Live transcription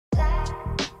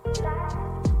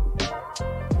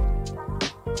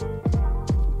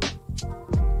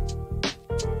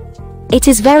It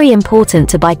is very important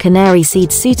to buy canary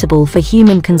seeds suitable for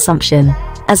human consumption,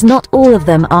 as not all of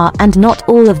them are and not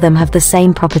all of them have the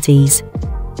same properties.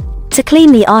 To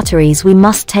clean the arteries, we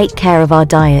must take care of our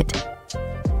diet.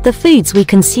 The foods we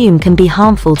consume can be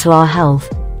harmful to our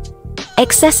health.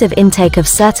 Excessive intake of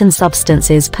certain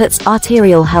substances puts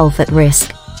arterial health at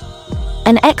risk.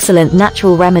 An excellent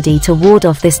natural remedy to ward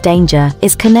off this danger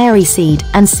is canary seed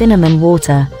and cinnamon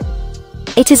water.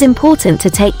 It is important to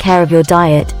take care of your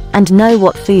diet and know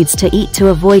what foods to eat to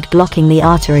avoid blocking the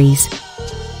arteries.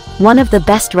 One of the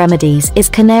best remedies is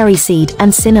canary seed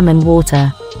and cinnamon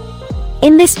water.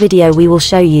 In this video we will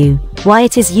show you why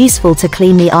it is useful to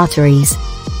clean the arteries.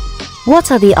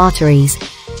 What are the arteries?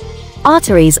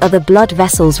 Arteries are the blood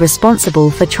vessels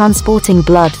responsible for transporting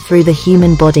blood through the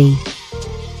human body.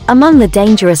 Among the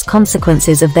dangerous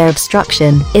consequences of their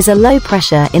obstruction is a low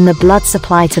pressure in the blood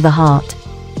supply to the heart.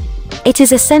 It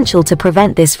is essential to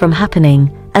prevent this from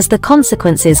happening, as the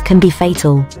consequences can be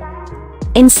fatal.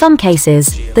 In some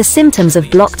cases, the symptoms of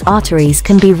blocked arteries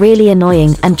can be really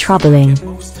annoying and troubling.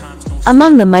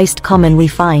 Among the most common we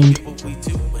find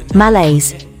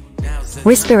malaise,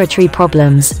 respiratory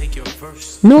problems,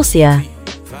 nausea,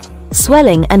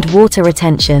 swelling and water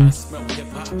retention,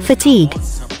 fatigue.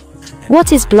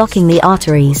 What is blocking the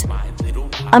arteries?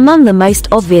 Among the most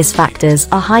obvious factors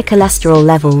are high cholesterol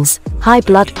levels, high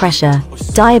blood pressure,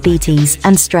 diabetes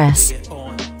and stress.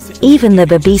 Even the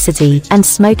obesity and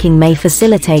smoking may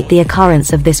facilitate the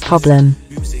occurrence of this problem.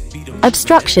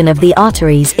 Obstruction of the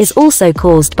arteries is also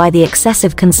caused by the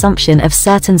excessive consumption of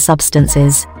certain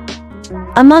substances.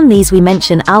 Among these we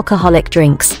mention alcoholic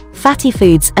drinks, fatty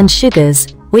foods and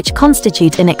sugars, which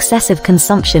constitute an excessive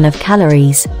consumption of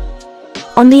calories.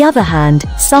 On the other hand,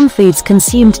 some foods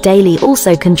consumed daily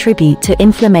also contribute to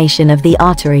inflammation of the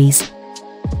arteries.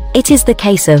 It is the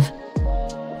case of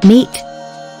meat,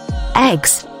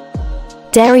 eggs,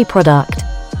 dairy product,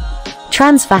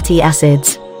 trans fatty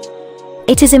acids.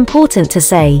 It is important to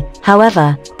say,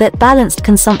 however, that balanced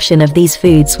consumption of these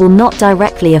foods will not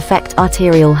directly affect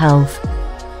arterial health.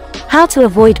 How to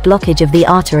avoid blockage of the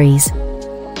arteries?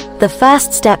 The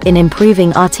first step in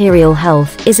improving arterial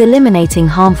health is eliminating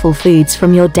harmful foods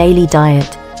from your daily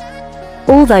diet.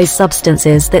 All those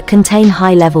substances that contain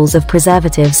high levels of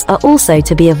preservatives are also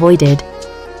to be avoided.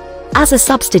 As a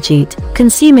substitute,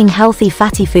 consuming healthy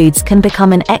fatty foods can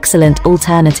become an excellent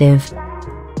alternative.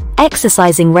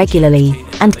 Exercising regularly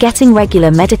and getting regular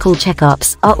medical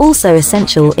checkups are also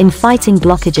essential in fighting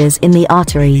blockages in the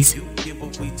arteries.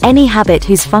 Any habit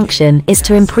whose function is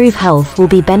to improve health will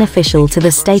be beneficial to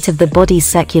the state of the body's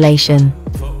circulation.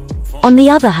 On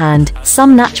the other hand,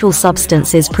 some natural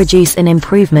substances produce an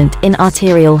improvement in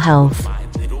arterial health.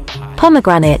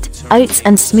 Pomegranate, oats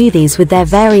and smoothies with their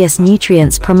various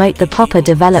nutrients promote the proper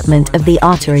development of the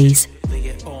arteries.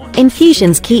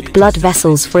 Infusions keep blood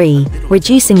vessels free,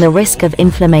 reducing the risk of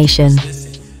inflammation.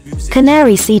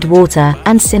 Canary seed water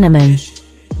and cinnamon.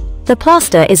 The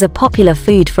plaster is a popular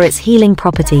food for its healing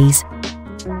properties.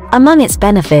 Among its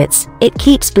benefits, it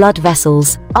keeps blood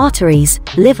vessels, arteries,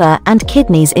 liver and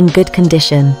kidneys in good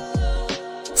condition.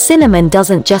 Cinnamon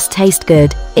doesn't just taste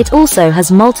good, it also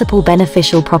has multiple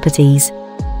beneficial properties.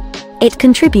 It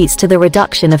contributes to the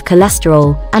reduction of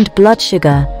cholesterol and blood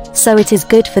sugar, so it is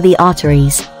good for the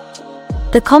arteries.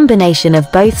 The combination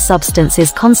of both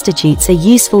substances constitutes a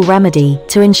useful remedy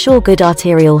to ensure good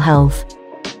arterial health.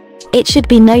 It should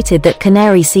be noted that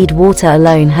canary seed water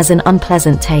alone has an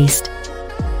unpleasant taste.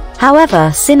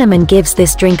 However, cinnamon gives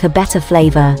this drink a better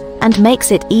flavor and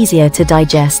makes it easier to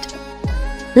digest.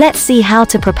 Let's see how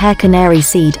to prepare canary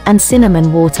seed and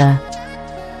cinnamon water.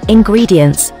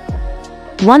 Ingredients: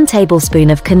 1 tablespoon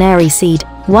of canary seed,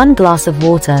 1 glass of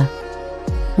water,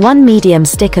 1 medium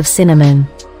stick of cinnamon.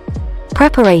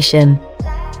 Preparation: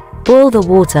 boil the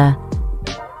water.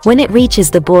 When it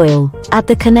reaches the boil, add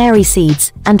the canary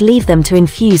seeds and leave them to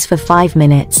infuse for 5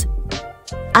 minutes.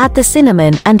 Add the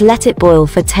cinnamon and let it boil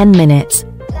for 10 minutes.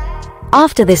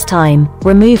 After this time,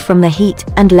 remove from the heat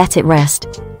and let it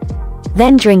rest.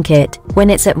 Then drink it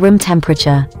when it's at room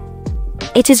temperature.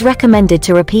 It is recommended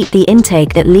to repeat the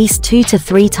intake at least 2 to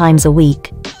 3 times a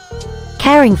week.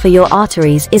 Caring for your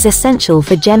arteries is essential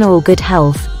for general good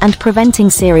health and preventing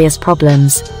serious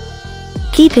problems.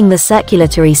 Keeping the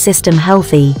circulatory system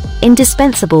healthy,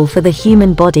 indispensable for the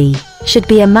human body, should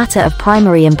be a matter of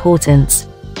primary importance.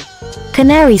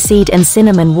 Canary seed and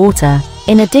cinnamon water,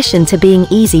 in addition to being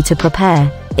easy to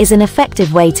prepare, is an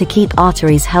effective way to keep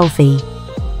arteries healthy.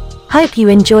 Hope you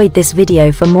enjoyed this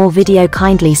video. For more video,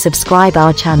 kindly subscribe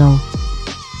our channel.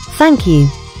 Thank you.